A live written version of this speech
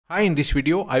Hi, in this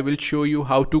video, I will show you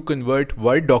how to convert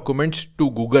Word documents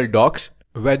to Google Docs.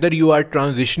 Whether you are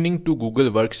transitioning to Google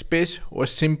Workspace or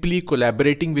simply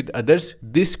collaborating with others,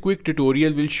 this quick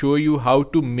tutorial will show you how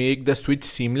to make the switch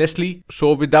seamlessly.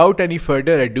 So without any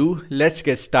further ado, let's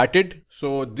get started.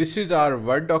 So this is our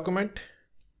Word document.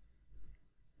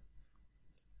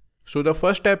 So the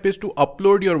first step is to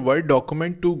upload your Word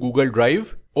document to Google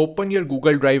Drive. Open your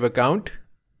Google Drive account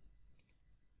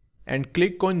and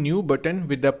click on New button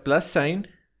with the plus sign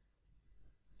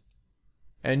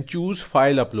and choose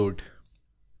File Upload.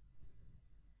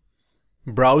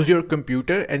 Browse your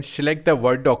computer and select the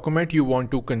Word document you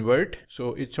want to convert.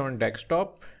 So it's on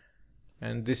desktop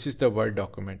and this is the Word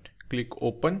document. Click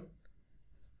Open.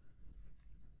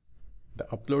 The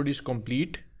upload is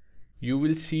complete. You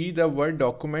will see the Word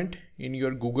document in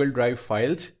your Google Drive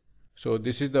files. So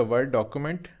this is the Word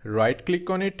document. Right click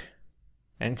on it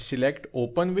and select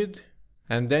Open With,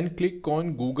 and then click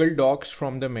on Google Docs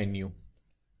from the menu.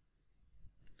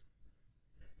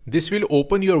 This will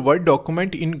open your Word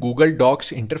document in Google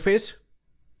Docs interface.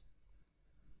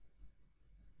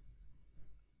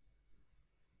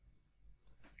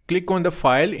 Click on the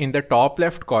file in the top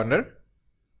left corner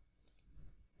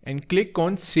and click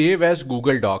on Save as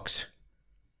Google Docs.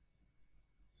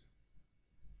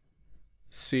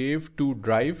 Save to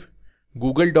Drive.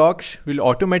 Google Docs will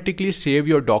automatically save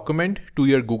your document to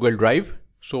your Google Drive.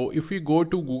 So if we go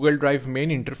to Google Drive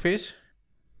main interface,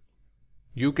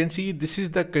 you can see this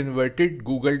is the converted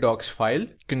Google Docs file.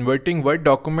 Converting Word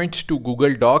documents to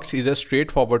Google Docs is a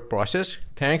straightforward process.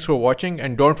 Thanks for watching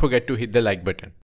and don't forget to hit the like button.